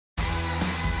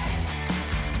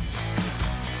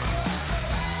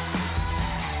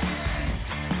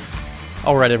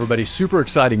All right, everybody, super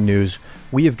exciting news.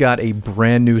 We have got a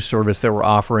brand new service that we're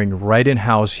offering right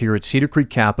in-house here at Cedar Creek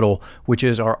Capital, which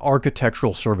is our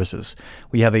architectural services.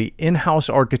 We have an in-house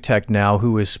architect now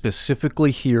who is specifically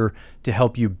here to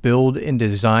help you build and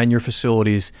design your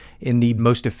facilities in the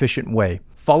most efficient way.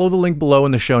 Follow the link below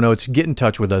in the show notes, get in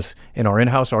touch with us, and our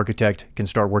in-house architect can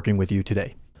start working with you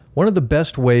today. One of the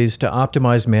best ways to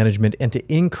optimize management and to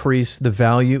increase the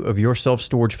value of your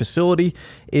self-storage facility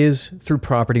is through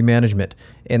property management.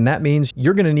 And that means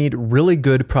you're going to need really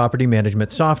good property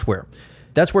management software.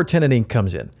 That's where Tenant Inc.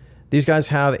 comes in. These guys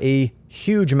have a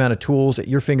huge amount of tools at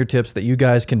your fingertips that you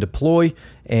guys can deploy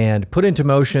and put into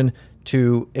motion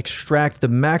to extract the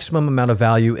maximum amount of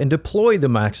value and deploy the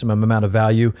maximum amount of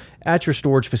value at your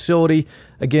storage facility.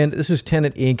 Again, this is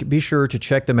Tenant Inc. Be sure to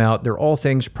check them out. They're all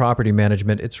things property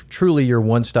management. It's truly your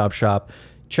one-stop shop.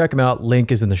 Check them out.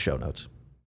 Link is in the show notes.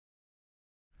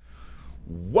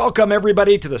 Welcome,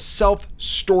 everybody, to the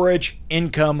Self-Storage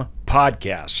Income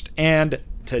Podcast. And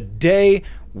today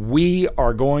we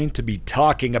are going to be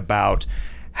talking about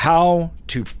how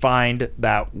to find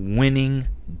that winning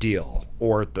deal,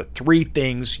 or the 3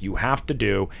 things you have to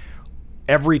do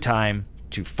every time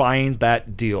to find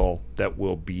that deal that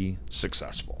will be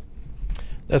successful.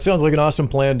 That sounds like an awesome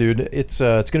plan, dude. It's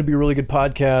going to be a really good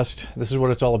podcast. This is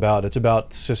what it's all about. It's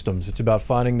about systems. It's about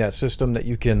finding that system that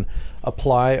you can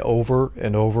apply over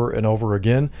and over and over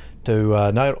again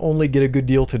to not only get a good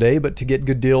deal today, but to get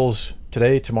good deals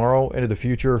today, tomorrow, into the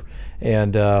future,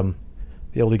 and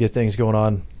be able to get things going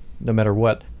on no matter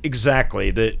what.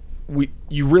 Exactly.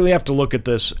 You really have to look at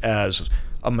this as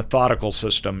a methodical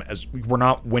system, as we're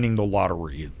not winning the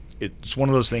lottery. It's one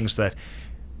of those things that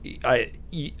I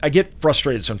get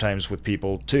frustrated sometimes with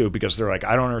people too, because they're like,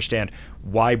 I don't understand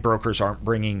why brokers aren't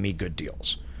bringing me good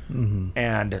deals. Mm-hmm.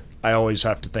 And I always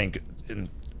have to think,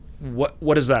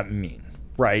 what does that mean,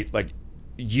 right? Like,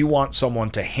 you want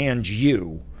someone to hand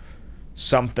you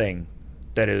something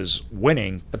that is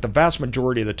winning, but the vast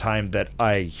majority of the time that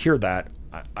I hear that,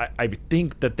 I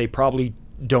think that they probably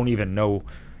don't even know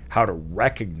how to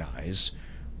recognize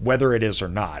whether it is or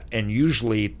not. And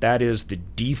usually that is the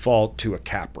default to a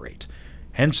cap rate.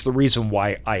 Hence the reason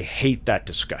why I hate that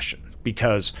discussion.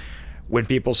 Because when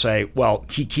people say, well,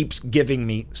 he keeps giving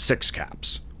me 6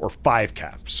 caps or 5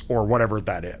 caps or whatever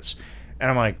that is.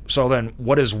 And I'm like, so then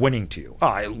what is winning to you?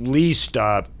 Oh, at least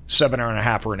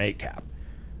 7.5 or an 8 cap.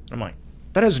 And I'm like,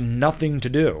 that has nothing to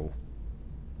do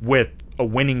with a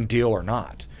winning deal or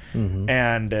not. Mm-hmm.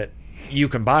 And you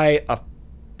can buy a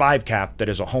 5 cap that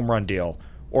is a home run deal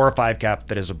or a 5 cap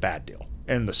that is a bad deal.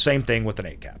 And the same thing with an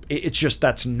 8 cap. It's just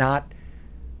that's not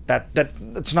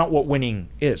what winning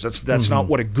is. That's mm-hmm. not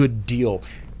what a good deal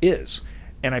is.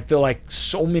 And I feel like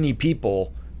so many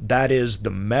people, that is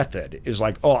the method, is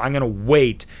like, oh, I'm going to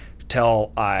wait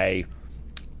till I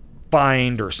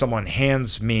find or someone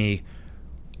hands me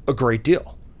a great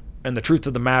deal. And the truth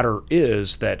of the matter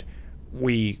is that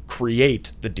we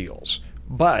create the deals,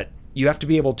 but you have to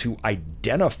be able to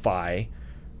identify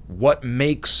what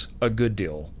makes a good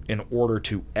deal in order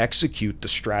to execute the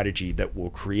strategy that will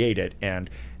create it and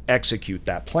execute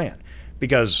that plan.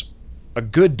 Because a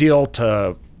good deal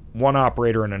to one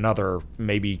operator and another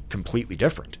may be completely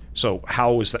different. So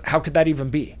how could that even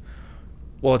be?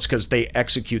 Well, it's because they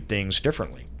execute things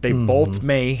differently. They mm-hmm. both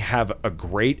may have a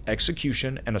great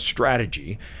execution and a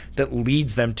strategy that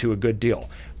leads them to a good deal,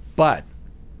 but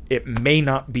it may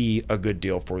not be a good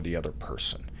deal for the other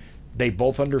person. They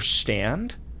both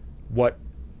understand what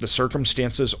the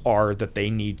circumstances are that they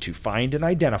need to find and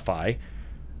identify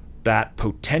that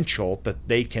potential that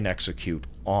they can execute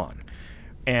on.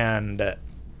 And a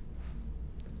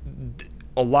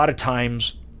lot of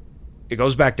times it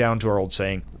goes back down to our old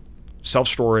saying,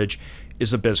 self-storage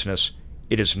is a business.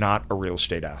 It is not a real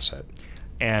estate asset.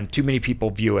 And too many people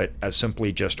view it as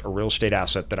simply just a real estate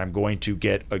asset that I'm going to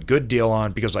get a good deal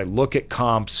on because I look at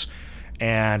comps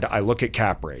and I look at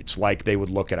cap rates like they would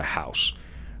look at a house.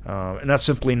 And that's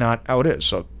simply not how it is.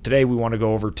 So today we want to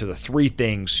go over to the 3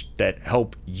 things that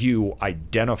help you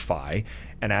identify,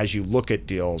 and as you look at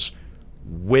deals,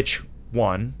 which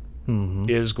one mm-hmm.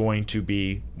 is going to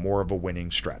be more of a winning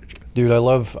strategy. Dude, I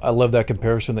love that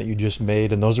comparison that you just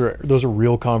made, and those are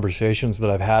real conversations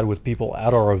that I've had with people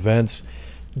at our events,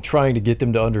 trying to get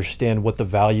them to understand what the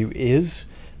value is,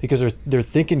 because they're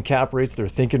thinking cap rates, they're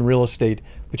thinking real estate,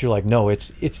 but you're like, no,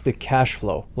 it's the cash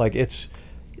flow. Like it's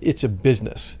a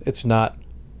business. It's not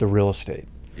the real estate.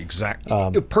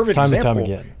 Exactly. Perfect time example. And time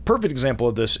again. Perfect example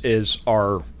of this is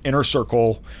our Inner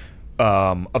Circle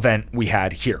event we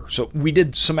had here. So we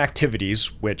did some activities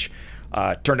which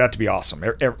turned out to be awesome.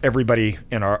 Everybody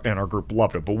in our group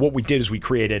loved it. But what we did is we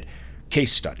created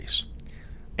case studies.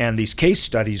 And these case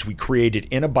studies we created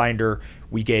in a binder.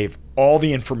 We gave all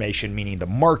the information, meaning the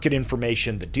market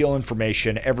information, the deal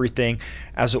information, everything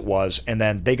as it was. And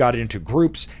then they got it into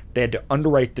groups. They had to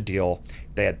underwrite the deal.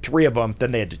 They had 3 of them.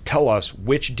 Then they had to tell us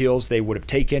which deals they would have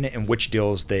taken and which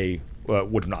deals they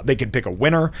would have not. They could pick a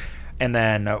winner, and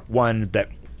then one that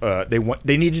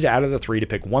they needed out of the 3 to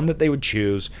pick one that they would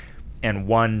choose and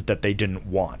one that they didn't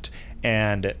want.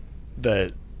 And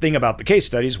the thing about the case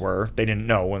studies were they didn't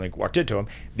know when they walked into them.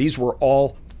 These were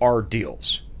all our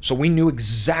deals. So we knew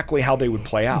exactly how they would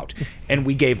play out. And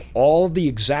we gave all the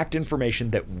exact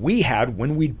information that we had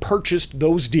when we purchased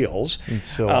those deals. It's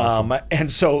so awesome.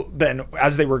 And so then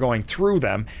as they were going through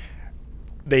them,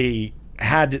 they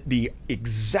had the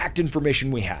exact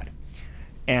information we had.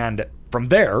 And from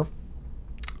there,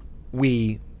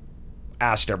 we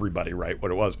asked everybody, right,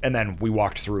 what it was. And then we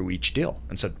walked through each deal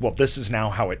and said, well, this is now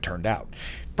how it turned out.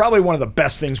 Probably one of the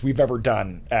best things we've ever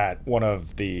done at one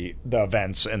of the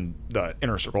events, and the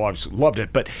Inner Circle obviously loved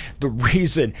it. But the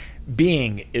reason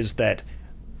being is that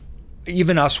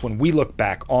even us, when we look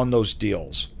back on those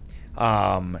deals,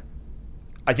 I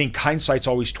think hindsight's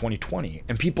always 20/20.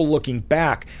 And people looking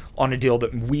back on a deal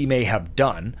that we may have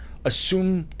done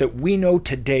assume that we know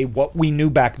today what we knew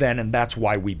back then, and that's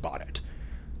why we bought it.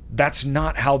 That's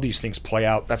not how these things play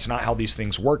out. That's not how these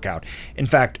things work out. In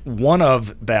fact, one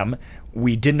of them,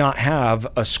 we did not have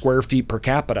a square feet per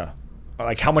capita.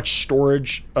 Like how much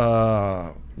storage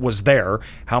was there,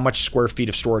 how much square feet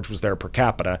of storage was there per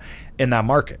capita in that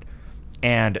market.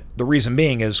 And the reason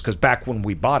being is because back when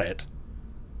we bought it,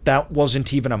 that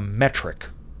wasn't even a metric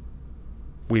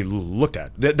we looked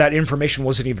at. That information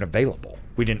wasn't even available.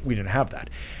 We didn't have that.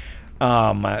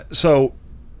 So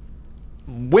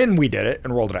when we did it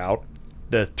and rolled it out,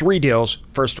 the 3 deals,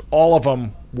 first, all of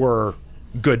them were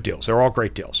good deals. They were all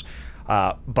great deals.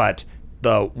 But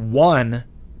the one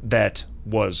that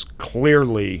was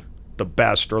clearly the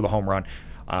best or the home run,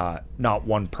 not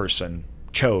one person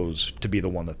chose to be the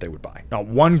one that they would buy. Not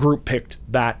one group picked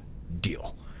that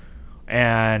deal.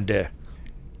 And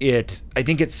I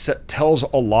think it tells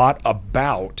a lot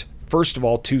about, first of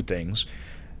all, 2 things.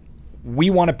 We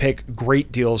want to pick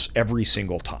great deals every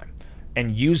single time.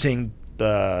 And using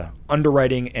the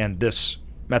underwriting and this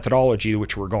methodology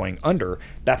which we're going under,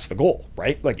 that's the goal,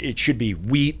 right? Like it should be,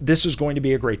 this is going to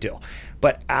be a great deal.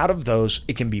 But out of those,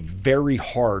 it can be very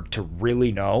hard to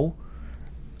really know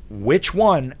which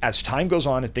one, as time goes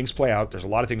on and things play out, there's a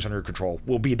lot of things under your control,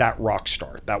 will be that rock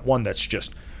star, that one that's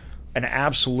just an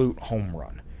absolute home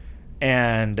run.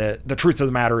 And the truth of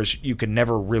the matter is you can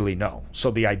never really know.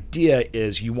 So the idea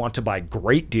is you want to buy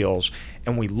great deals,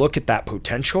 and we look at that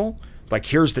potential. Like,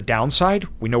 here's the downside.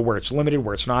 We know where it's limited,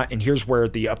 where it's not, and here's where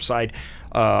the upside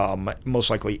most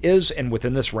likely is, and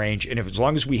within this range. And if as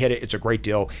long as we hit it, it's a great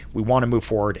deal. We want to move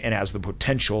forward and has the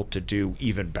potential to do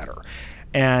even better.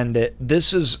 And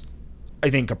this is,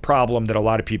 I think, a problem that a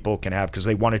lot of people can have because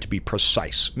they want it to be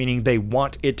precise, meaning they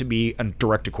want it to be a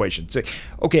direct equation. Say,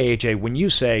 okay, AJ, when you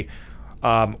say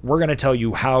we're going to tell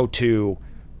you how to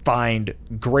find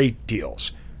great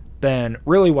deals, then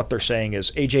really what they're saying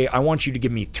is, AJ, I want you to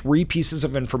give me 3 pieces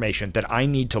of information that I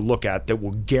need to look at that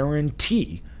will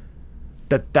guarantee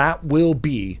that will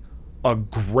be a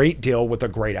great deal with a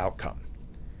great outcome.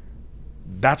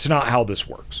 That's not how this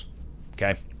works,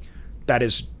 okay? That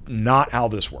is not how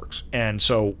this works. And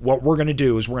so what we're going to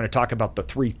do is we're going to talk about the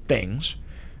 3 things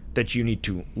that you need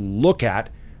to look at,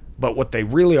 but what they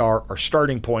really are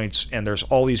starting points, and there's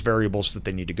all these variables that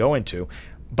they need to go into.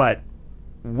 But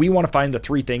we want to find the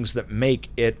 3 things that make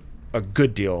it a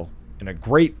good deal and a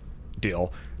great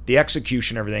deal. The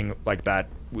execution, everything like that,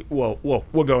 we'll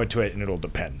go into it, and it'll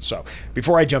depend. So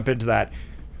before I jump into that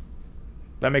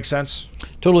makes sense?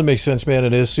 Totally makes sense, man.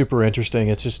 It is super interesting.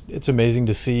 It's amazing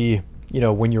to see,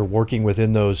 when you're working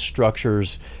within those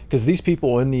structures, because these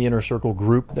people in the Inner Circle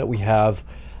group that we have,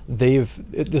 this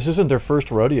isn't their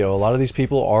first rodeo. A lot of these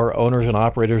people are owners and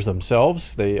operators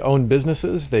themselves. They own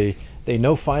businesses. They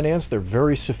know finance. They're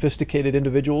very sophisticated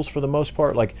individuals for the most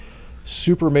part, like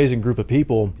super amazing group of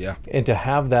people. Yeah. And to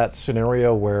have that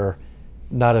scenario where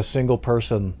not a single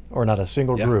person or not a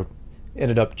single group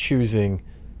ended up choosing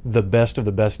the best of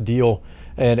the best deal.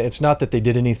 And it's not that they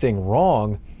did anything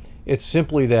wrong. It's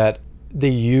simply that they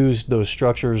used those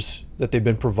structures that they've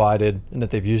been provided and that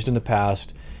they've used in the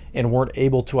past and weren't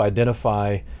able to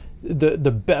identify the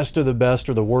best of the best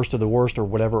or the worst of the worst or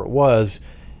whatever it was.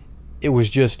 It was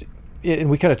just, and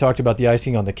we kind of talked about the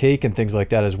icing on the cake and things like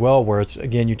that as well, where it's,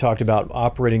 again, you talked about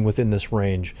operating within this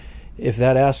range. If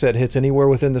that asset hits anywhere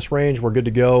within this range, we're good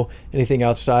to go. Anything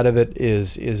outside of it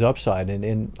is upside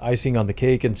and icing on the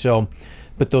cake. And so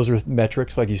but those are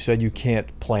metrics, like you said, you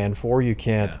can't plan for, you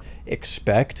can't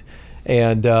expect.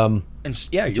 And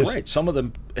you're right. Some of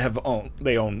them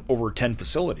own over 10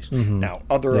 facilities. Now,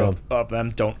 other of them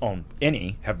don't own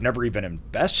any, have never even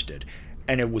invested.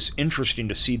 And it was interesting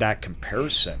to see that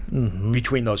comparison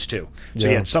between those two. So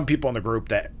you had some people in the group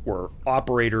that were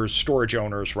operators, storage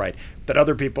owners, right? That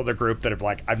other people in the group that have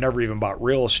I've never even bought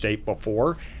real estate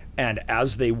before. And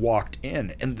as they walked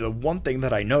in, and the one thing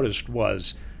that I noticed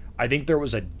was, I think there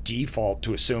was a default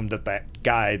to assume that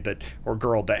guy or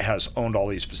girl that has owned all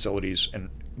these facilities, and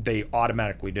they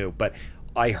automatically do. But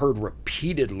I heard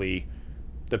repeatedly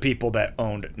the people that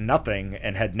owned nothing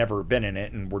and had never been in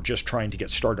it and were just trying to get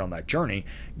started on that journey,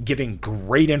 giving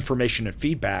great information and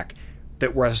feedback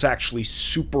that was actually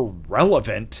super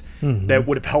relevant, that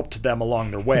would have helped them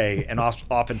along their way. And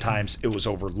oftentimes it was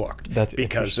overlooked. That's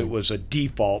because it was a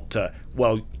default to,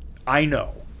 well, I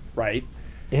know, right?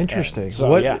 Interesting.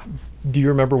 So, do you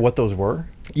remember what those were?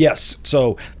 Yes.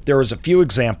 So there was a few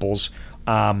examples,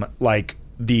 like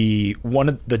the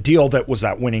deal that was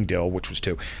that winning deal, which was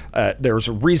 2. There's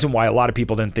a reason why a lot of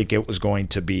people didn't think it was going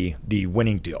to be the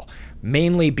winning deal,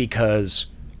 mainly because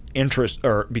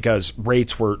because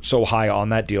rates were so high on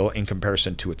that deal in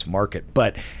comparison to its market.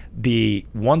 But the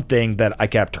one thing that I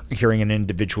kept hearing an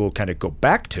individual kind of go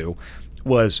back to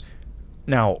was,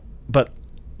 but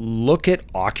look at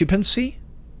occupancy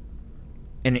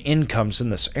and incomes in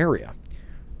this area.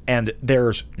 And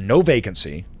there's no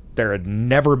vacancy. There had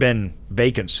never been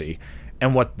vacancy.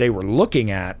 And what they were looking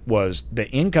at was the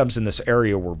incomes in this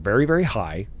area were very, very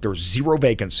high. There was zero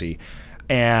vacancy.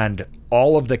 And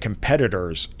all of the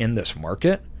competitors in this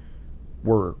market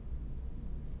were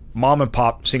mom and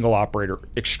pop, single operator,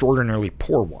 extraordinarily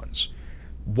poor ones.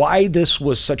 Why this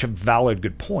was such a valid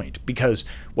good point? Because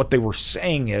what they were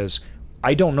saying is,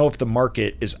 I don't know if the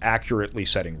market is accurately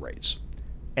setting rates.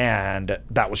 And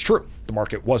that was true. The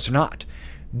market was not.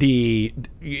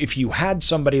 If you had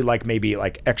somebody maybe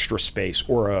like Extra Space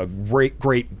or a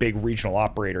great big regional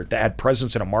operator that had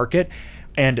presence in a market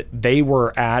and they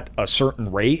were at a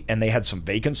certain rate and they had some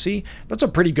vacancy, that's a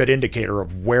pretty good indicator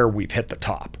of where we've hit the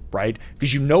top, right?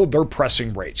 Because they're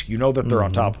pressing rates. You know that they're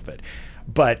on top of it.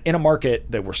 But in a market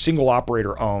that where single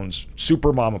operator owns,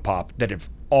 super mom and pop, that have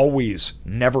always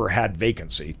never had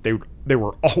vacancy, they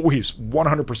were always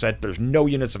 100%, there's no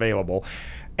units available,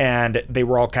 and they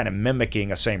were all kind of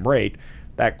mimicking a same rate,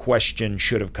 that question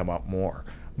should have come up more.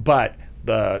 But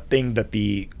the thing that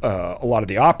a lot of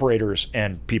the operators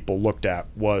and people looked at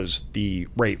was the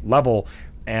rate level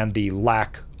and the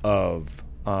lack of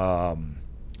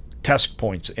test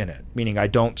points in it, meaning I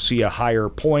don't see a higher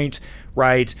point,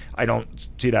 right? I don't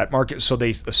see that market. So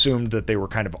they assumed that they were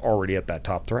kind of already at that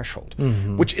top threshold,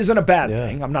 which isn't a bad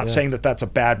thing. I'm not saying that that's a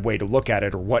bad way to look at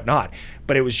it or whatnot,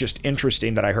 but it was just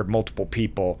interesting that I heard multiple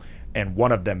people, and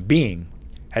one of them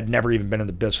had never even been in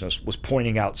the business, was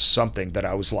pointing out something that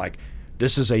I was like,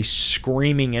 this is a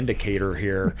screaming indicator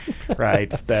here,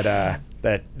 right? that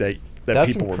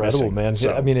That's people were incredible, missing. man.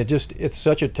 So, I mean, it's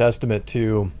such a testament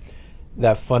to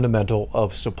that fundamental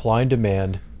of supply and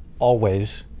demand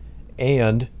always,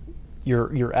 and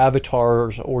your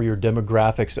avatars or your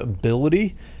demographics'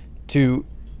 ability to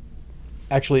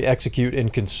actually execute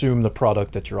and consume the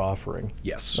product that you're offering.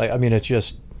 yes. I mean, it's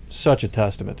just such a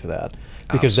testament to that,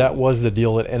 because that was the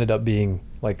deal that ended up being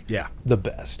the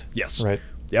best. Yes. Right.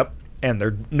 Yep.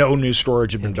 And no new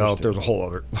storage had been developed. Interesting. There's a whole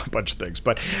other bunch of things,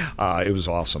 but it was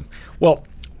awesome. Well,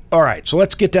 all right. So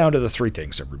let's get down to the 3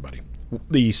 things, everybody.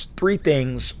 These 3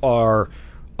 things are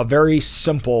a very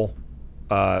simple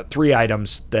 3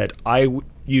 items that I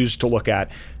use to look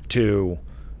at to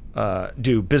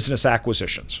do business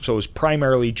acquisitions. So it was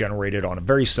primarily generated on a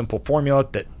very simple formula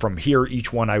that from here,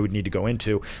 each one I would need to go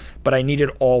into, but I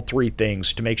needed all 3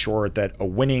 things to make sure that a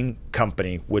winning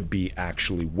company would be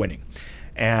actually winning.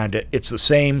 And it's the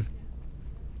same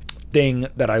thing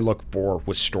that I look for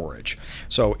with storage.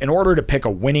 So in order to pick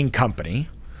a winning company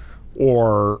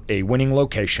or a winning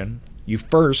location, you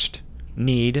first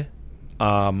need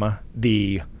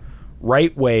the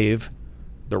right wave,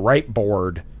 the right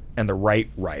board, and the right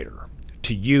rider,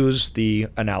 to use the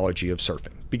analogy of surfing.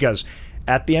 Because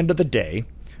at the end of the day,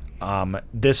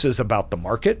 this is about the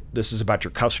market. This is about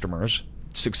your customers'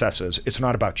 successes. It's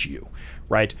not about you,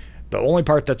 right? The only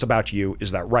part that's about you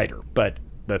is that rider. But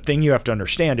the thing you have to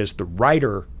understand is the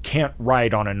rider can't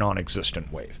ride on a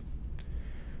non-existent wave.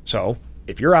 So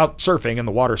if you're out surfing and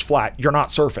the water's flat, you're not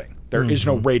surfing. There is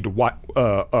no wave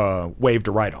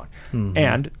to ride on.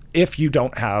 And if you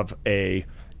don't have a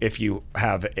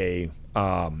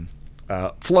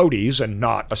floaties and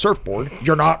not a surfboard,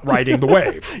 you're not riding the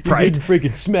wave, You're right? getting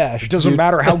freaking smashed. It doesn't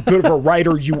matter how good of a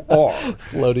rider you are.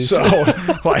 Floaties. So,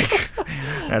 like,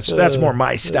 that's more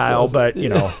my style, awesome. but,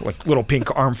 like little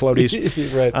pink arm floaties.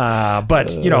 Right.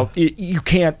 But, you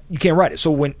can't ride it.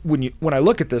 So when I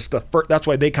look at this, that's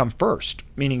why they come first,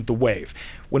 meaning the wave.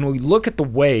 When we look at the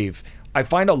wave, I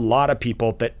find a lot of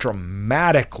people that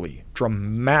dramatically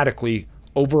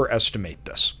overestimate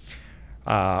this.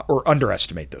 Or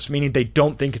underestimate this, meaning they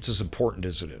don't think it's as important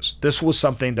as it is. This was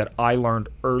something that I learned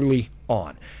early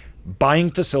on.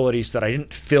 Buying facilities that I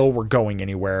didn't feel were going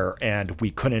anywhere, and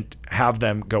we couldn't have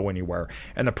them go anywhere.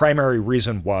 And the primary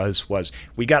reason was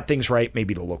we got things right,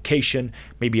 maybe the location,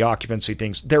 maybe occupancy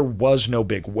things. There was no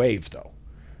big wave, though.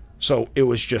 So it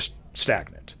was just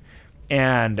stagnant.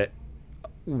 And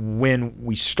when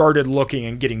we started looking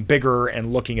and getting bigger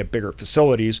and looking at bigger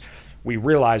facilities, we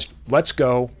realized, let's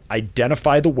go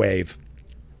identify the wave,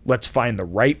 let's find the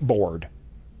right board,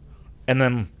 and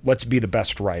then let's be the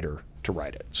best rider to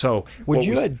ride it. So would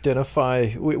you say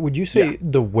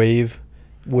the wave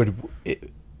would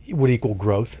equal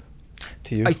growth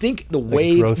to you? I think the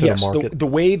wave, yes, market? the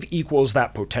wave equals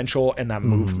that potential and that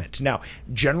movement. Now,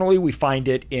 generally we find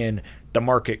it in the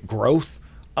market growth,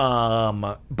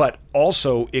 but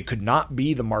also it could not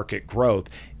be the market growth.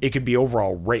 It could be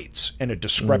overall rates and a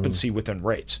discrepancy within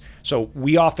rates. So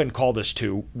we often call this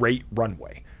too rate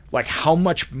runway, like how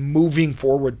much moving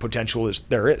forward potential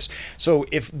there is. So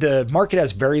if the market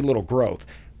has very little growth,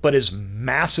 but is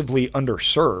massively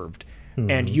underserved,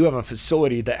 and you have a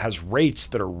facility that has rates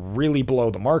that are really below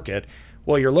the market,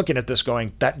 well, you're looking at this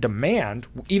going, that demand,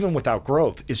 even without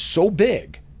growth, is so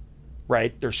big,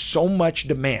 right? There's so much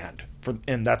demand.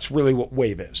 And that's really what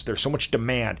wave is. There's so much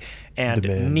demand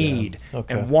and need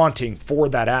and wanting for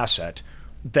that asset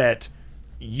that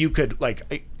you could,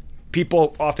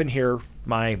 people often hear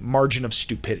my margin of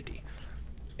stupidity.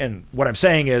 And what I'm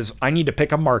saying is I need to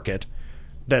pick a market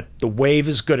that the wave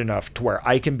is good enough to where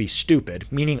I can be stupid,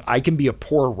 meaning I can be a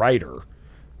poor rider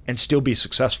and still be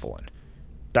successful in.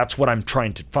 That's what I'm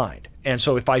trying to find. And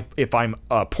so if I'm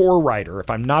a poor rider,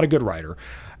 if I'm not a good rider,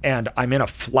 and I'm in a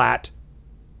flat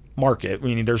market,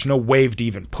 meaning there's no wave to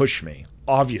even push me,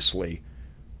 obviously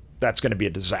that's going to be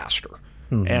a disaster.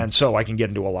 And so I can get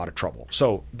into a lot of trouble.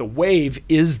 So the wave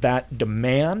is that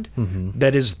demand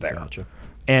that is there. Gotcha.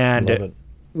 And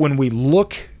when we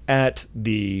look at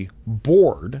the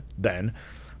board, then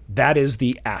that is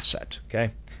the asset.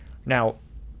 Okay. Now,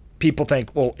 people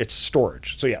think, well, it's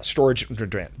storage. So yeah, storage,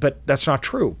 but that's not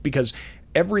true, because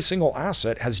every single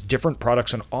asset has different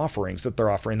products and offerings that they're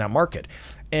offering that market.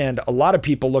 And a lot of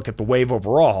people look at the wave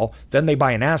overall, then they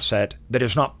buy an asset that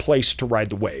is not placed to ride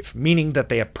the wave, meaning that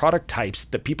they have product types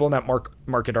that people in that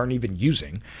market aren't even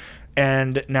using.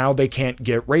 And now they can't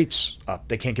get rates up.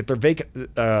 They can't get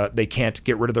they can't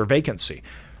get rid of their vacancy.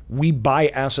 We buy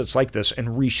assets like this and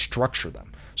restructure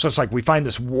them. So it's like we find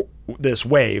this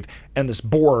wave and this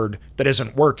board that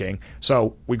isn't working.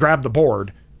 So we grab the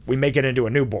board, we make it into a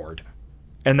new board,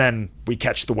 and then we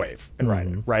catch the wave and ride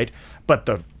it, right? But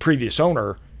the previous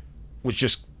owner was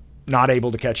just not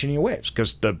able to catch any waves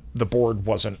because the board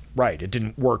wasn't right. It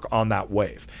didn't work on that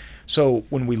wave. So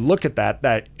when we look at that,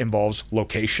 that involves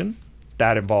location,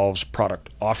 that involves product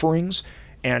offerings,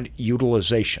 and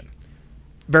utilization.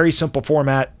 Very simple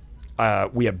format.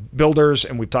 We have builders,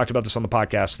 and we've talked about this on the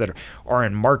podcast, that are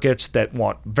in markets that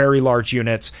want very large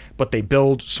units, but they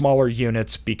build smaller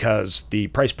units because the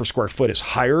price per square foot is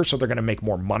higher, so they're going to make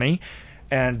more money.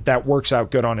 And that works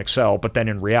out good on Excel, but then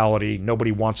in reality,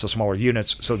 nobody wants the smaller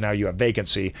units, so now you have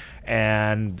vacancy,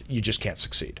 and you just can't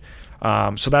succeed.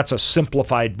 So that's a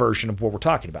simplified version of what we're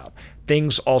talking about.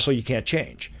 Things also you can't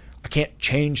change. I can't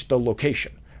change the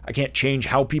location. I can't change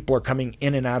how people are coming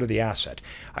in and out of the asset.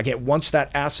 Once that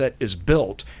asset is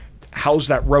built, how's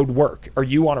that road work? Are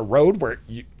you on a road where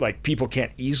people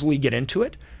can't easily get into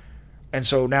it? And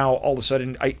so now all of a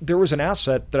sudden, there was an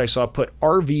asset that I saw put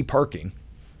RV parking,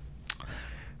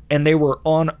 and they were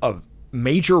on a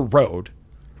major road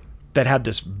that had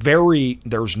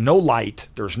there's no light,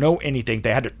 there's no anything.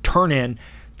 They had to turn in.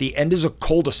 The end is a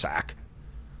cul-de-sac.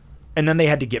 And then they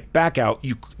had to get back out.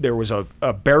 There was a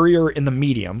barrier in the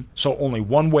medium, so only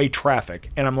one-way traffic.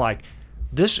 And I'm like,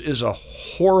 this is a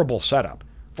horrible setup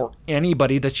for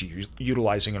anybody that's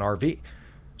utilizing an RV.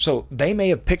 So they may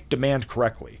have picked demand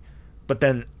correctly, but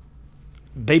then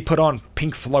they put on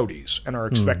pink floaties and are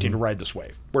expecting to ride this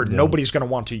wave, where nobody's going to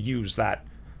want to use that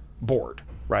board,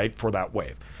 right, for that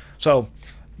wave. So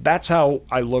that's how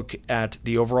I look at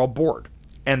the overall board.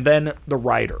 And then the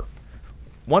rider.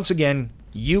 Once again,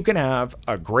 you can have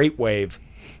a great wave,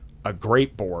 a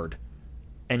great board,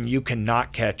 and you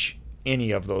cannot catch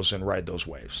any of those and ride those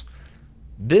waves.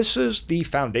 This is the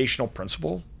foundational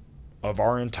principle of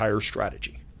our entire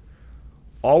strategy.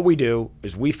 All we do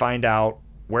is we find out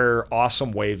where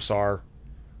awesome waves are,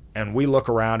 and we look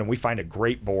around and we find a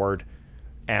great board,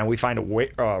 and we find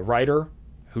a rider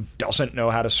who doesn't know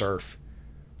how to surf,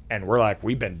 and we're like,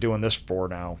 we've been doing this for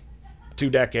now 2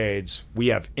 decades. We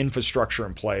have infrastructure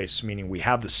in place, meaning we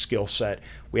have the skill set,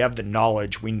 we have the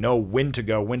knowledge, we know when to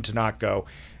go, when to not go,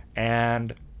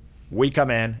 and we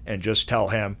come in and just tell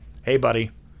him, hey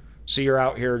buddy, see you're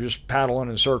out here just paddling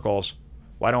in circles,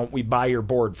 why don't we buy your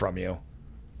board from you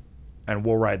and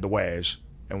we'll ride the waves?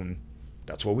 And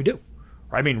that's what we do.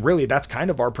 I mean, really, that's kind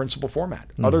of our principal format.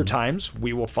 Other times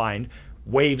we will find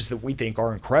waves that we think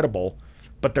are incredible,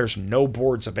 but there's no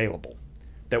boards available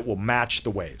that will match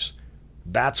the waves.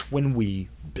 That's when we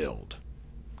build.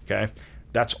 Okay?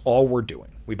 That's all we're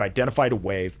doing. We've identified a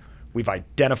wave. We've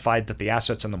identified that the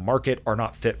assets in the market are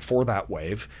not fit for that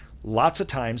wave. Lots of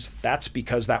times that's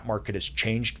because that market has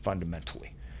changed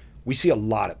fundamentally. We see a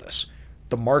lot of this.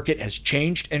 The market has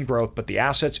changed in growth, but the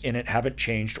assets in it haven't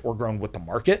changed or grown with the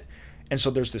market. And so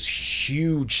there's this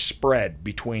huge spread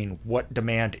between what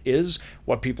demand is,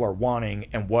 what people are wanting,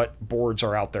 and what boards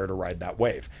are out there to ride that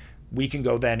wave. We can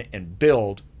go then and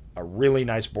build a really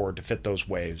nice board to fit those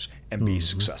waves and be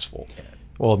successful in it.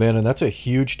 Well, man, and that's a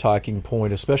huge talking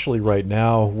point, especially right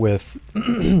now with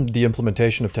the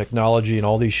implementation of technology and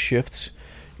all these shifts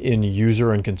in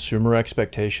user and consumer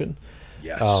expectation.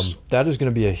 Yes. That is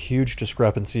going to be a huge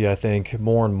discrepancy, I think,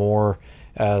 more and more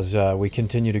as we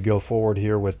continue to go forward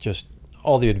here with just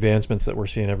all the advancements that we're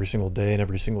seeing every single day and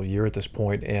every single year at this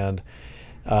point. And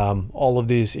all of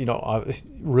these,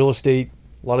 real estate,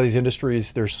 a lot of these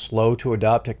industries, they're slow to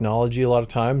adopt technology a lot of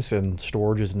times, and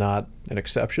storage is not an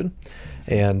exception.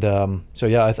 And I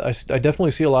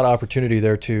definitely see a lot of opportunity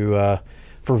there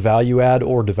for value add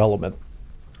or development.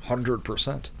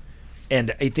 100%.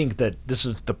 And I think that this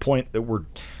is the point that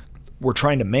we're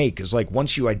trying to make is like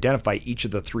once you identify each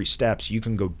of the 3 steps, you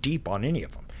can go deep on any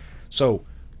of them. So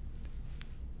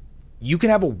you can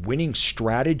have a winning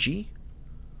strategy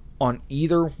on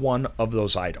either one of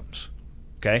those items.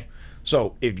 Okay?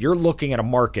 So if you're looking at a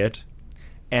market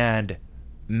and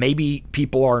maybe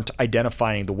people aren't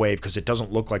identifying the wave because it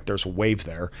doesn't look like there's a wave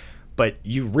there, but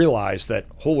you realize that,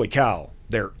 holy cow,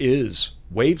 there is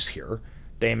waves here.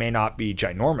 They may not be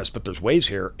ginormous, but there's waves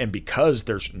here. And because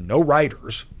there's no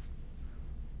riders,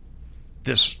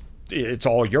 it's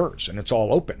all yours and it's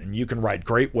all open. And you can ride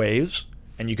great waves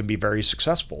and you can be very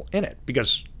successful in it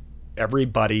because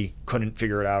everybody couldn't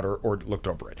figure it out or looked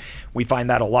over it. We find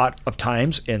that a lot of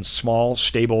times in small,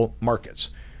 stable markets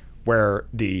where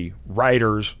the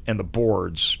riders and the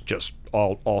boards just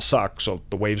all suck. So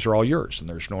the waves are all yours and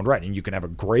there's no one riding. And you can have a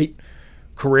great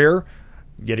career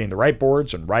getting the right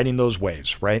boards and riding those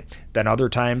waves, right? Then other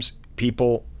times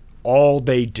people, all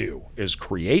they do is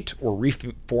create or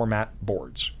reformat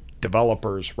boards,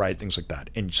 developers, right? Things like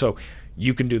that. And so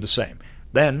you can do the same.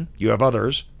 Then you have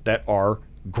others that are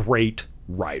great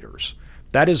riders.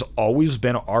 That has always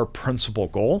been our principal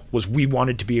goal, was we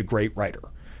wanted to be a great rider.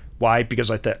 Why? Because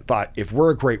I thought if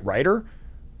we're a great rider,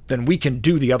 then we can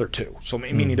do the other 2. So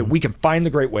meaning that we can find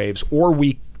the great waves or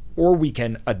we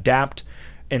can adapt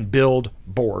and build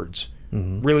boards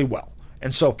really well.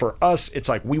 And so for us, it's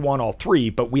like we want all 3,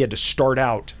 but we had to start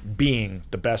out being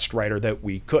the best rider that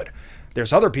we could.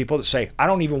 There's other people that say, I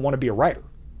don't even want to be a rider,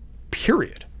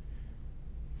 period.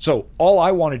 So all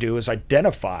I want to do is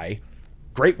identify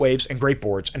great waves and great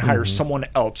boards and hire someone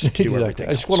else to do everything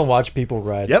I just want to watch people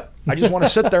ride. Yep. I just want to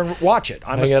sit there and watch it.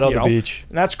 Hang out on the beach.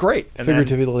 And that's great. And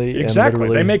figuratively then, exactly.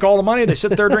 And they make all the money. They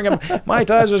sit there drinking Mai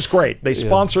Tais. It's great. They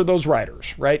sponsor those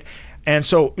riders, right? And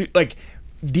so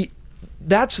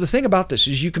that's the thing about this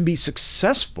is you can be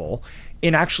successful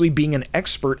in actually being an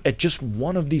expert at just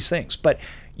one of these things. But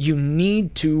you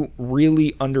need to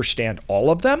really understand all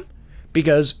of them,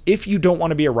 because if you don't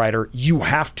want to be a rider, you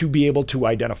have to be able to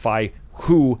identify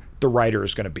who the rider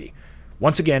is going to be.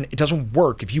 Once again, it doesn't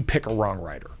work if you pick a wrong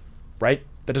rider, right?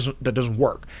 That doesn't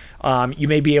work. You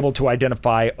may be able to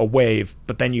identify a wave,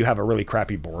 but then you have a really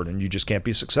crappy board and you just can't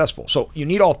be successful. So you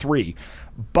need all 3,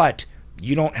 but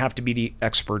you don't have to be the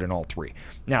expert in all 3.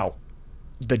 Now,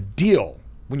 the deal,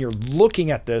 when you're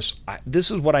looking at this, this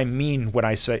is what I mean when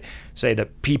I say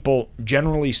that people,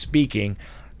 generally speaking,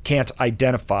 can't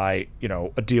identify,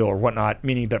 a deal or whatnot,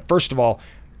 meaning that, first of all,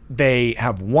 they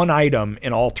have one item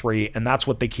in all 3, and that's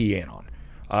what they key in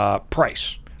on.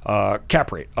 Price,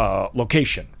 cap rate,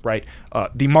 location, right?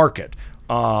 The market,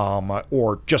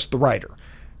 or just the rider.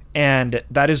 And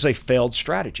that is a failed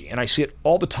strategy. And I see it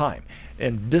all the time.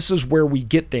 And this is where we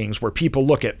get things where people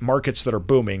look at markets that are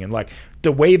booming and like,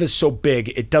 the wave is so big,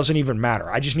 it doesn't even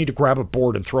matter. I just need to grab a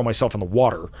board and throw myself in the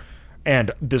water,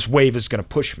 and this wave is going to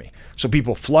push me. So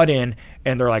people flood in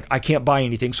and they're like, I can't buy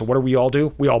anything. So what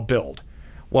do? We all build.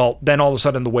 Well, then all of a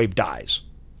sudden the wave dies.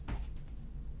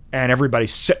 And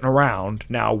everybody's sitting around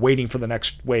now waiting for the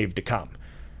next wave to come.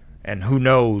 And who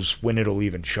knows when it'll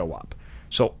even show up.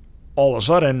 So all of a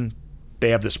sudden,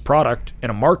 they have this product in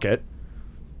a market.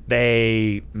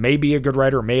 They may be a good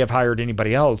writer, may have hired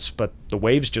anybody else, but the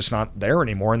wave's just not there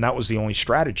anymore, and that was the only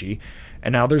strategy.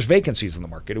 And now there's vacancies in the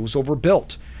market. It was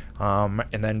overbuilt. And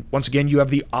then once again, you have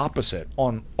the opposite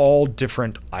on all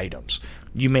different items.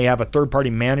 You may have a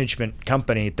third-party management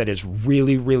company that is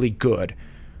really, really good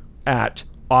at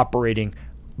operating,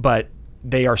 but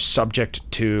they are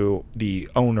subject to the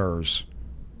owner's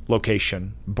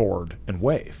location, board, and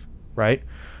wave, right?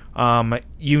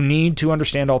 You need to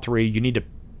understand all three. You need to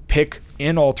pick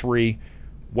in all three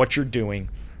what you're doing,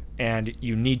 and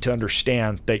you need to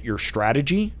understand that your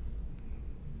strategy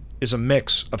is a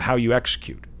mix of how you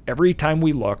execute. Every time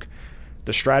we look,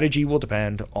 the strategy will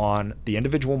depend on the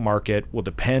individual market, will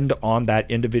depend on that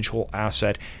individual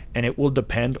asset, and it will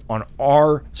depend on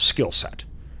our skill set,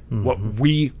 what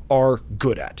we are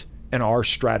good at, and our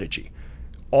strategy.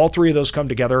 All three of those come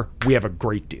together, we have a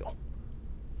great deal.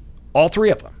 All three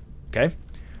of them, okay?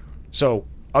 So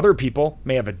other people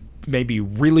may be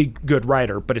really good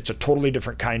writer, but it's a totally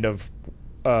different kind of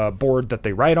board that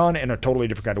they write on and a totally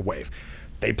different kind of wave.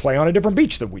 They play on a different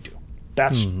beach than we do.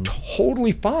 That's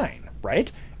totally fine,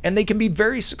 right? And they can be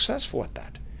very successful at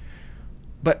that.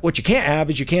 But what you can't have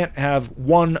is you can't have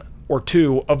one or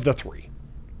two of the three.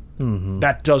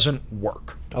 That doesn't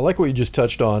work. I like what you just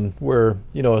touched on, where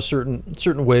a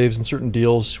certain waves and certain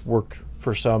deals work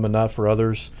for some and not for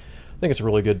others. I think it's a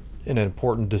really good and an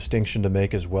important distinction to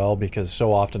make as well, because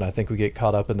so often I think we get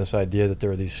caught up in this idea that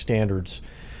there are these standards,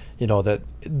 that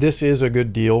this is a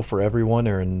good deal for everyone,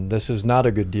 and this is not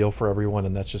a good deal for everyone,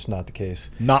 and that's just not the case.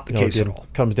 Not the case at all.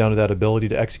 It comes down to that ability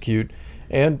to execute,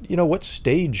 and what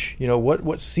stage,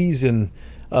 what season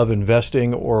of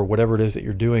investing or whatever it is that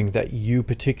you're doing that you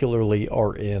particularly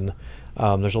are in.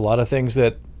 There's a lot of things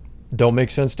that don't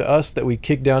make sense to us that we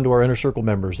kick down to our inner circle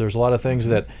members. There's a lot of things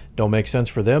that don't make sense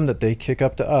for them that they kick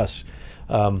up to us.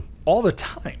 All the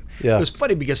time. Yeah. It was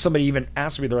funny because somebody even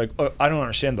asked me, they're like, I don't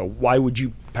understand though. Why would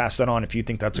you pass that on if you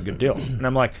think that's a good deal? And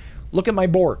I'm like, look at my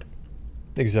board.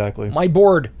 Exactly. My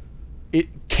board, it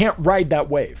can't ride that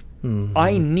wave.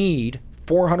 I need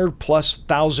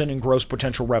 400,000+ in gross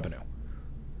potential revenue.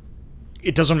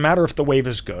 It doesn't matter if the wave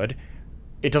is good.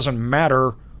 It doesn't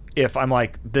matter if I'm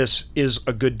like, this is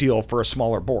a good deal for a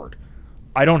smaller board.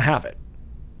 I don't have it,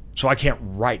 so I can't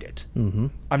write it.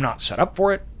 I'm not set up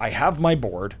for it. I have my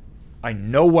board. I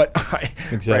know what I...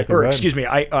 Exactly. Right? Or excuse me,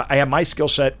 I have my skill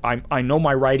set. I know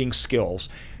my writing skills,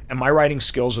 and my writing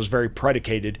skills is very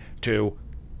predicated to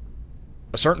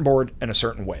a certain board and a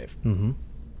certain wave.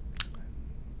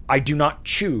 I do not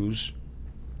choose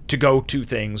to go to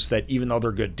things that, even though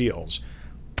they're good deals,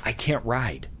 I can't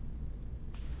ride.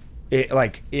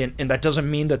 And that doesn't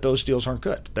mean that those deals aren't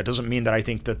good. That doesn't mean that I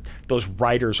think that those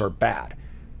writers are bad.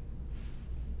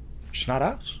 It's not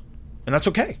us. And that's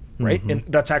okay, right? And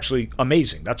that's actually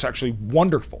amazing. That's actually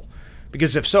wonderful.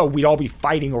 Because if so, we'd all be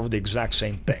fighting over the exact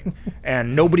same thing.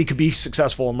 And nobody could be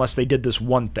successful unless they did this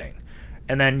one thing.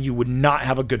 And then you would not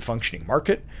have a good functioning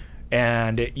market.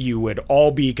 And you would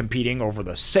all be competing over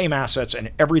the same assets,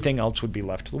 and everything else would be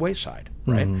left to the wayside,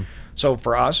 right? So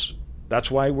for us, that's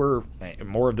why we're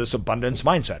more of this abundance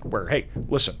mindset where, hey,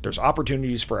 listen, there's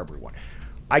opportunities for everyone.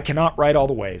 I cannot ride all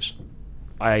the waves.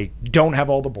 I don't have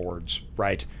all the boards,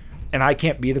 right? And I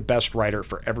can't be the best writer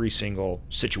for every single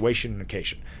situation and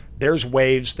occasion. There's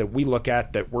waves that we look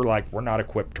at that we're like, we're not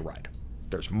equipped to ride.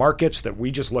 There's markets that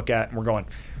we just look at and we're going,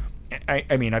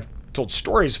 I mean, I've told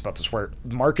stories about this where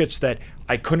markets that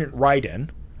I couldn't ride in,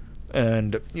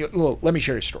 and let me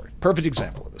share a story. Perfect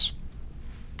example of this.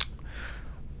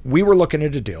 We were looking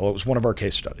at a deal. It was one of our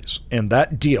case studies. And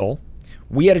that deal,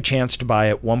 we had a chance to buy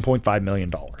at $1.5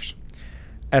 million.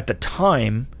 At the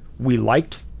time, we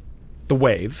liked the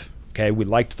wave. Okay, we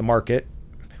liked the market.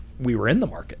 We were in the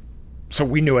market. So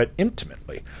we knew it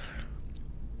intimately.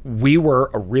 We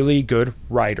were a really good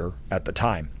writer at the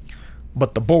time.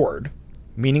 But the board,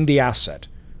 meaning the asset,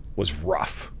 was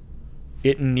rough.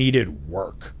 It needed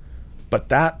work. But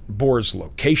that board's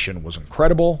location was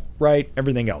incredible, right?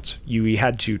 Everything else. We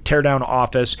had to tear down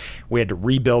office. We had to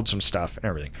rebuild some stuff and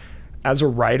everything. As a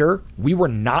writer, we were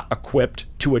not equipped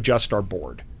to adjust our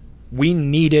board. We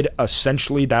needed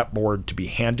essentially that board to be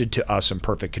handed to us in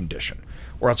perfect condition,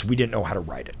 or else we didn't know how to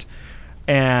write it.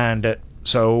 And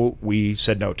So we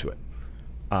said no to it.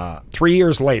 3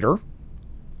 years later,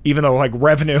 even though like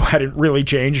revenue hadn't really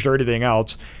changed or anything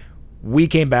else, we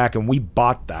came back and we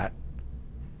bought that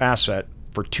asset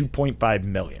for $2.5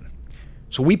 million.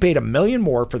 So we paid $1 million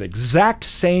more for the exact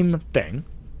same thing.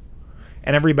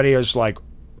 And everybody is like,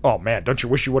 oh man, don't you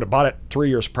wish you would have bought it 3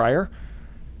 years prior?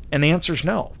 And the answer is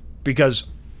no, because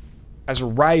as a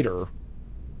writer,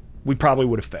 we probably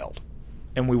would have failed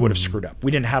and we would have screwed up.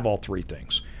 We didn't have all three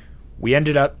things. We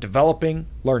ended up developing,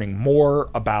 learning more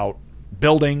about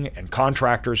building and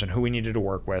contractors and who we needed to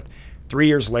work with. 3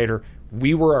 years later,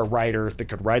 we were a writer that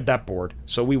could ride that board.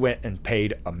 So we went and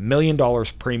paid $1 million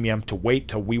premium to wait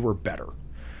till we were better.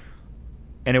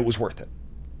 And it was worth it.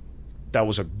 That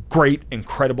was a great,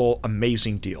 incredible,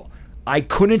 amazing deal. I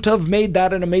couldn't have made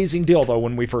that an amazing deal, though,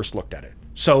 when we first looked at it.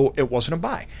 So it wasn't a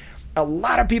buy. A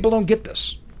lot of people don't get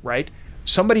this, right?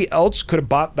 Somebody else could have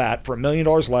bought that for $1 million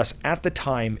less at the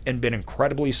time and been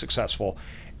incredibly successful,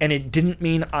 and it didn't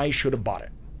mean I should have bought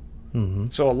it.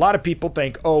 So a lot of people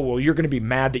think, oh, well, you're going to be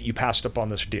mad that you passed up on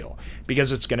this deal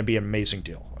because it's going to be an amazing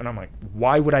deal. And I'm like,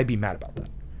 why would I be mad about that?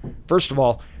 First of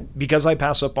all, because I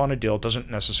pass up on a deal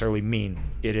doesn't necessarily mean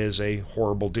it is a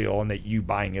horrible deal and that you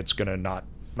buying it's going to not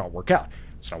work out.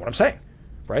 It's not what I'm saying,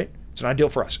 right? It's not a deal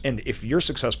for us. And if you're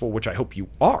successful, which I hope you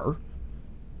are,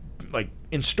 like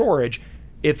in storage,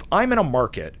 if I'm in a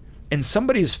market and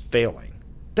somebody's failing,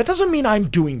 that doesn't mean I'm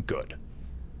doing good.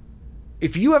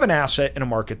 If you have an asset in a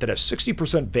market that has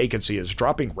 60% vacancy, is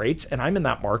dropping rates, and I'm in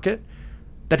that market,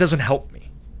 that doesn't help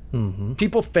me.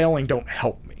 People failing don't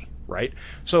help me, right?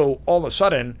 So all of a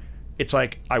sudden, it's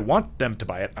like, I want them to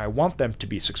buy it. I want them to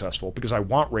be successful because I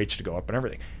want rates to go up and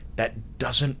everything. That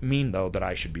doesn't mean, though, that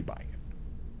I should be buying it.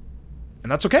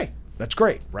 And that's okay. That's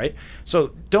great, right?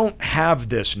 So don't have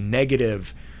this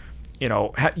negative,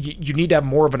 you need to have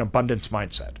more of an abundance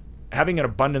mindset. Having an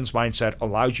abundance mindset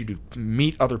allows you to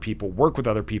meet other people, work with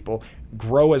other people,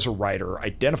 grow as a writer,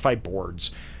 identify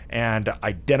boards, and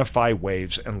identify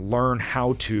waves, and learn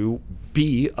how to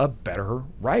be a better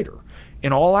writer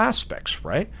in all aspects,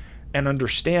 right? And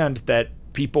understand that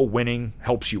people winning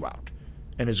helps you out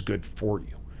and is good for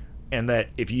you. And that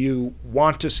if you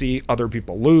want to see other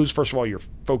people lose, first of all, you're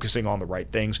focusing on the right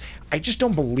things. I just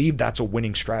don't believe that's a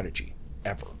winning strategy,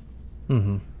 ever.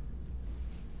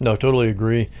 No, totally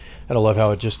agree. And I love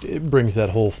how it brings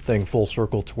that whole thing full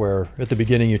circle to where at the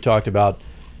beginning you talked about,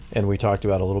 and we talked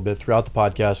about a little bit throughout the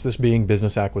podcast, this being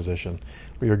business acquisition,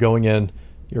 where you're going in,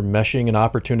 you're meshing an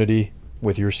opportunity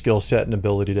with your skill set and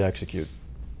ability to execute.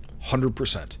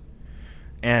 100%.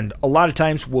 And a lot of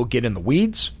times we'll get in the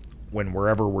weeds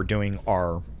wherever we're doing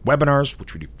our webinars,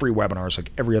 which we do free webinars like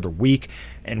every other week,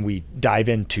 and we dive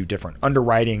into different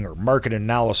underwriting or market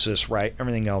analysis, right?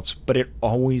 Everything else. But it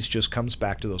always just comes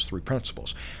back to those three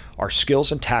principles. Our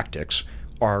skills and tactics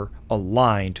are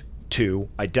aligned to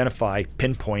identify,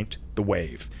 pinpoint the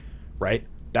wave, right?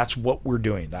 That's what we're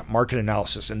doing, that market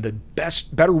analysis. And the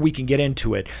better we can get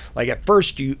into it, like at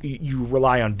first you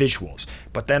rely on visuals,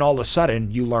 but then all of a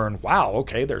sudden you learn, wow,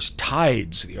 okay, there's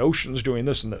tides, the ocean's doing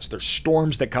this and this, there's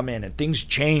storms that come in and things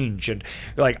change. And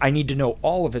like, I need to know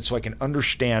all of it so I can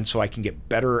understand, so I can get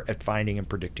better at finding and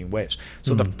predicting waves.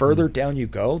 So the further down you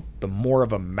go, the more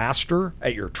of a master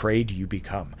at your trade you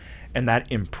become. And that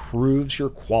improves your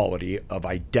quality of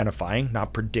identifying,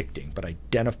 not predicting, but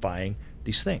identifying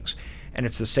these things. And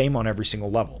it's the same on every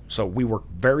single level. So we work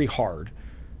very hard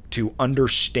to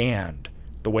understand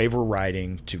the wave we're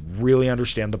riding, to really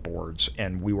understand the boards,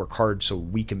 and we work hard so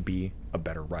we can be a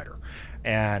better writer.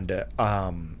 And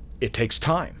it takes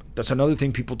time. That's another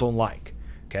thing people don't like,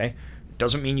 okay?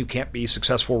 Doesn't mean you can't be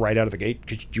successful right out of the gate,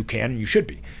 because you can and you should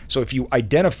be. So if you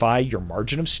identify your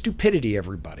margin of stupidity,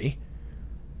 everybody,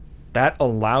 that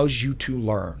allows you to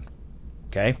learn,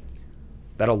 okay?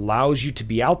 That allows you to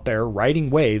be out there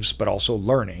riding waves, but also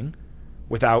learning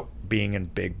without being in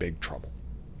big, big trouble,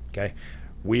 okay?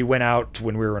 We went out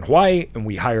when we were in Hawaii and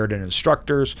we hired an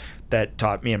instructors that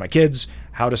taught me and my kids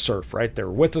how to surf, right? They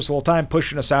were with us the whole time,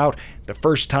 pushing us out. The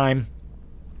first time,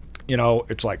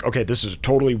 it's like, okay, this is a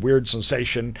totally weird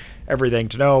sensation, everything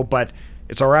to know, but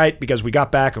it's all right because we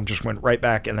got back and just went right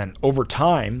back. And then over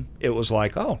time, it was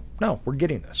like, oh, no, we're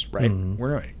getting this, right?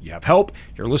 You have help,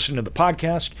 you're listening to the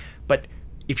podcast, but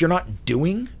if you're not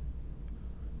doing,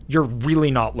 you're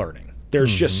really not learning.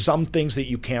 There's just some things that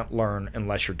you can't learn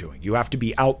unless you're doing. You have to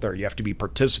be out there. You have to be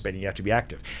participating. You have to be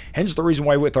active. Hence the reason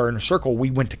why with our inner circle,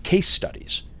 we went to case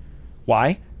studies.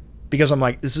 Why? Because I'm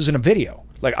like, this isn't a video.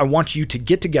 Like, I want you to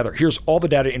get together. Here's all the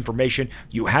data information.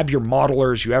 You have your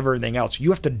modelers. You have everything else.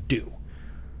 You have to do.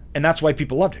 And that's why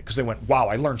people loved it, because they went, wow,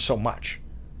 I learned so much.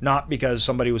 not because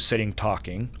somebody was sitting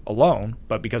talking alone,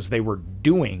 but because they were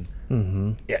doing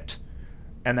it.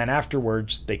 And then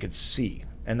afterwards, they could see.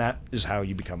 And that is how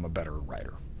you become a better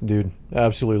writer. Dude,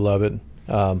 absolutely love it.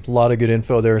 A lot of good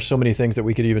info there. So many things that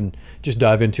we could even just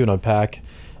dive into and unpack.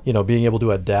 You know, being able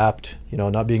to adapt, you know,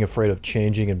 not being afraid of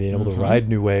changing and being able to ride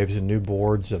new waves and new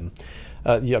boards. And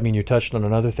yeah, I mean, you touched on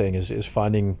another thing is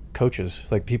finding coaches,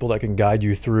 like people that can guide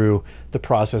you through the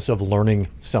process of learning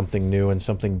something new and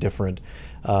something different,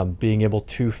 being able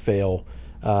to fail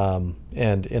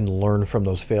and learn from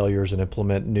those failures and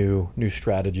implement new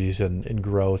strategies and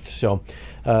growth. So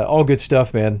all good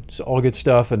stuff, man. It's all good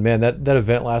stuff. And man, that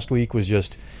event last week was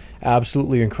just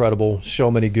absolutely incredible.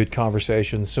 So many good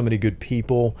conversations, so many good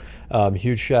people.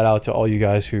 Huge shout out to all you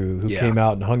guys who came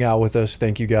out and hung out with us.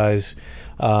 Thank you guys.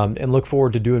 And look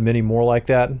forward to doing many more like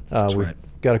that. We've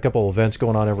got a couple of events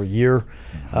going on every year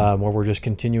where we're just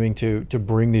continuing to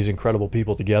bring these incredible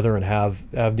people together and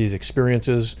have these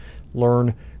experiences,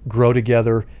 learn, grow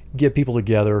together, get people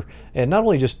together, and not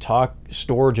only just talk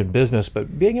storage and business,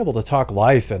 but being able to talk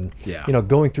life and you know,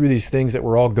 going through these things that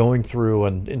we're all going through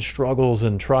and struggles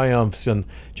and triumphs and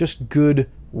just good,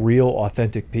 real,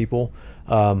 authentic people.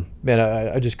 Man,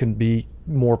 I just couldn't be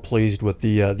more pleased with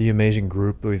the amazing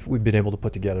group we've been able to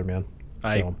put together, man.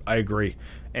 So. I agree,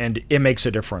 and it makes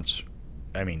a difference.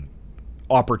 I mean,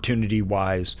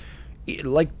 opportunity-wise,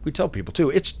 like we tell people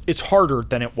too, it's harder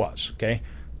than it was. Okay,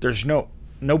 there's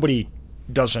nobody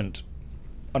doesn't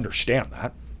understand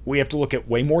that. We have to look at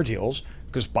way more deals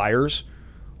because buyers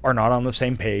are not on the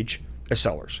same page as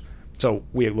sellers. So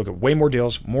we look at way more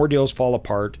deals fall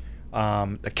apart.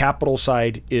 The capital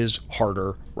side is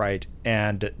harder, right?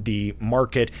 And the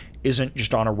market isn't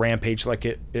just on a rampage like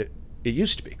it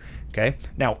used to be. Okay.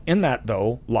 Now in that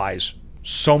though lies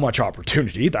so much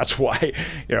opportunity. That's why,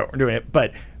 you know, we're doing it.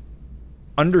 But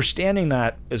understanding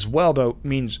that as well though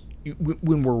means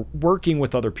when we're working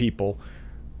with other people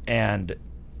and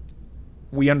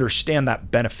we understand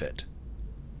that benefit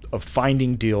of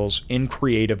finding deals in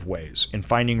creative ways and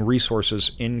finding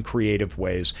resources in creative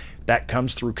ways, that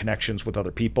comes through connections with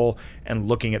other people and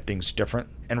looking at things different.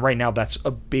 And right now that's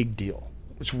a big deal.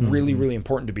 It's really, really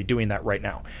important to be doing that right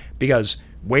now, because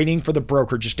waiting for the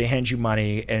broker just to hand you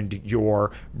money and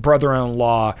your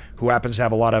brother-in-law who happens to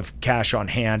have a lot of cash on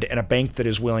hand and a bank that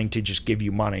is willing to just give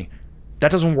you money,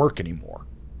 that doesn't work anymore.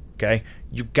 Okay?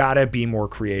 You gotta be more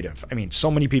creative. I mean,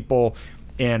 so many people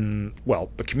in,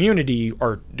 well, the community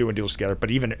are doing deals together, but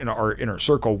even in our inner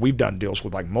circle, we've done deals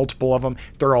with like multiple of them.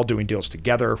 They're all doing deals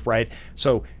together, right?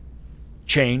 So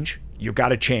change, you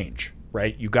gotta change,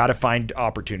 right? You gotta find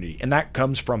opportunity. And that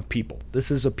comes from people.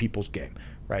 This is a people's game,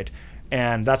 right?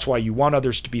 And that's why you want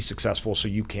others to be successful so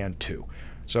you can too.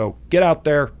 So get out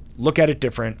there, look at it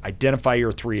different, identify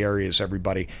your 3 areas,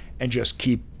 everybody, and just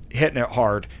keep hitting it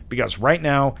hard, because right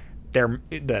now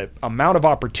the amount of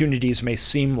opportunities may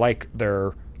seem like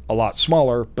they're a lot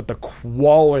smaller, but the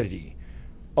quality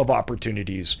of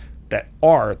opportunities that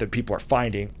people are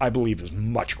finding, I believe, is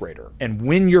much greater. And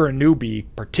when you're a newbie,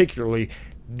 particularly,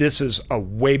 this is a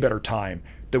way better time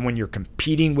than when you're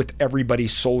competing with everybody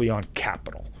solely on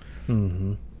capital.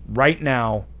 Right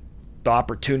now, the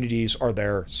opportunities are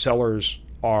there. Sellers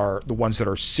are the ones that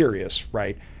are serious,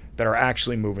 right? That are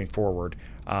actually moving forward.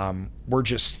 We're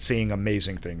just seeing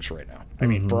amazing things right now. I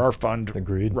mean, for our fund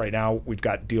right now, we've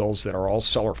got deals that are all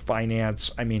seller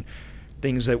finance. I mean,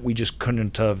 things that we just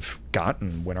couldn't have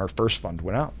gotten when our first fund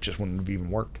went out, just wouldn't have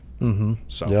even worked.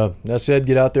 So yeah, that said,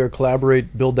 get out there,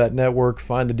 collaborate, build that network,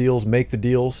 find the deals, make the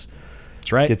deals.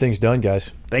 That's right. Get things done,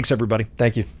 guys. Thanks, everybody.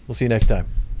 Thank you. We'll see you next time.